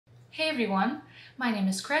Hey everyone, my name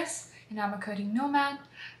is Chris and I'm a coding nomad.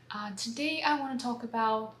 Today I want to talk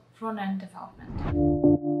about front-end development.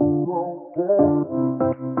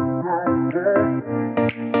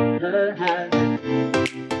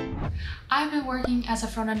 I've been working as a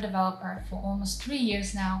front-end developer for almost 3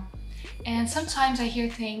 years now, and sometimes I hear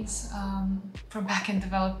things from backend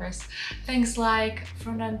developers. Things like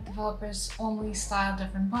front-end developers only style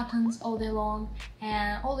different buttons all day long,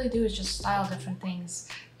 and all they do is just style different things,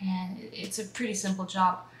 and it's a pretty simple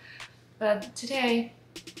job. But today,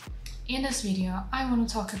 in this video, I want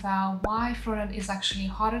to talk about why front-end is actually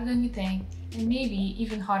harder than you think, and maybe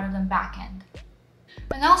even harder than backend.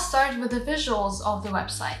 And I'll start with the visuals of the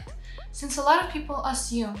website. Since a lot of people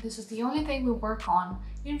assume this is the only thing we work on,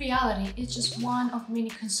 in reality, it's just one of many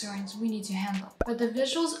concerns we need to handle. But the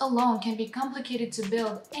visuals alone can be complicated to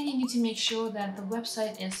build, and you need to make sure that the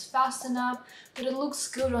website is fast enough, that it looks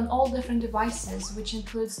good on all different devices, which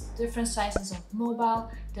includes different sizes of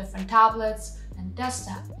mobile, different tablets, and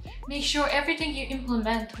desktop. Make sure everything you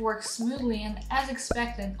implement works smoothly and as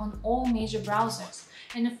expected on all major browsers.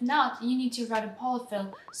 And if not, you need to write a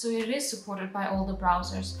polyfill so it is supported by all the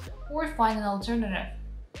browsers, or find an alternative.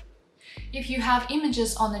 If you have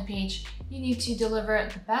images on the page, you need to deliver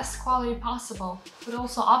the best quality possible, but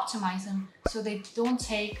also optimize them so they don't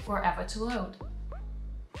take forever to load.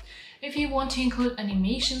 If you want to include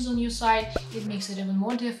animations on your site, it makes it even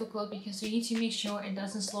more difficult because you need to make sure it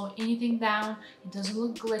doesn't slow anything down, it doesn't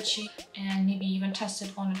look glitchy, and maybe even test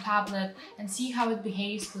it on a tablet and see how it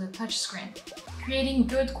behaves with a touchscreen. Creating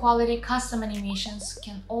good quality custom animations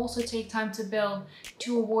can also take time to build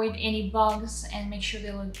to avoid any bugs and make sure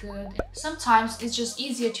they look good. Sometimes it's just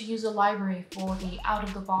easier to use a library for the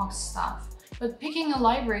out-of-the-box stuff. But picking a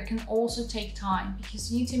library can also take time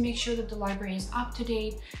because you need to make sure that the library is up to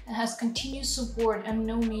date and has continuous support and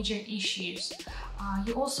no major issues.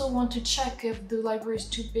 You also want to check if the library is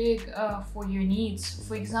too big for your needs.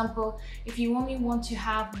 For example, if you only want to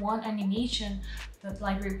have one animation that the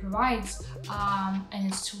library provides and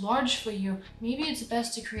it's too large for you, maybe it's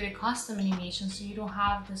best to create a custom animation so you don't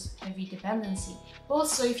have this heavy dependency.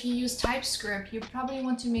 Also, if you use TypeScript, you probably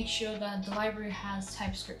want to make sure that the library has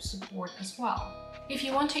TypeScript support as well. If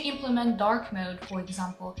you want to implement dark mode, for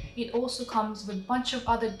example, it also comes with a bunch of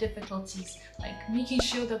other difficulties, like making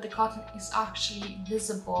sure that the content is actually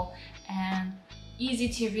visible and easy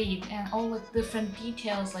to read, and all the different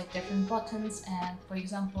details like different buttons and, for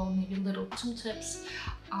example, maybe little tooltips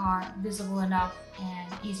are visible enough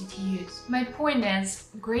and easy to use. My point is,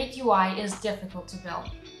 great UI is difficult to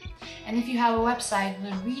build. And if you have a website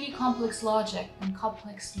with really complex logic and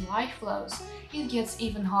complex UI flows, it gets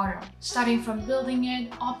even harder. Starting from building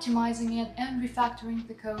it, optimizing it, and refactoring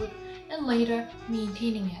the code, and later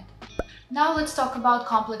maintaining it. Now let's talk about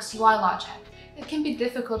complex UI logic. It can be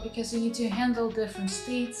difficult because you need to handle different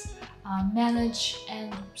states, manage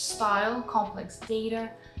and style complex data,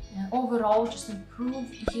 and overall just improve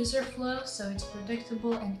user flow so it's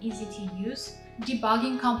predictable and easy to use.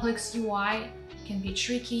 Debugging complex UI can be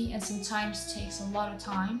tricky and sometimes takes a lot of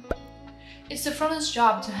time. It's the frontend's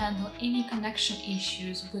job to handle any connection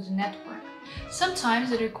issues with the network.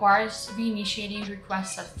 Sometimes it requires reinitiating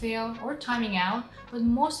requests that fail or timing out, but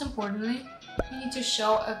most importantly, you need to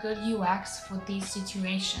show a good UX for these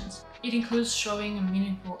situations. It includes showing a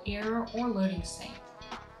meaningful error or loading state.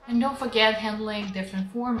 And don't forget handling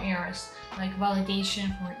different form errors, like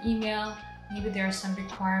validation for email. Maybe there are some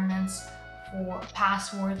requirements for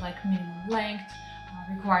password, like minimum length,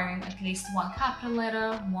 requiring at least one capital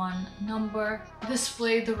letter, one number.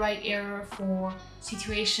 Display the right error for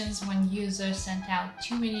situations when users sent out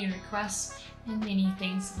too many requests, and many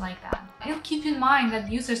things like that. And keep in mind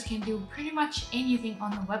that users can do pretty much anything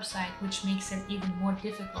on the website, which makes it even more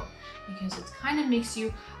difficult because it kind of makes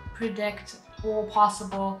you predict all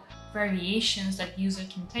possible variations that user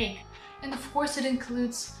can take. And of course it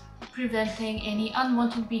includes preventing any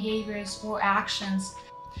unwanted behaviors or actions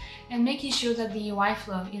and making sure that the UI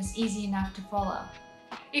flow is easy enough to follow.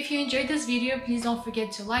 If you enjoyed this video, please don't forget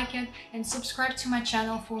to like it and subscribe to my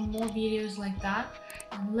channel for more videos like that.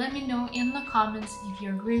 And let me know in the comments if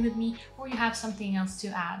you agree with me or you have something else to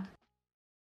add.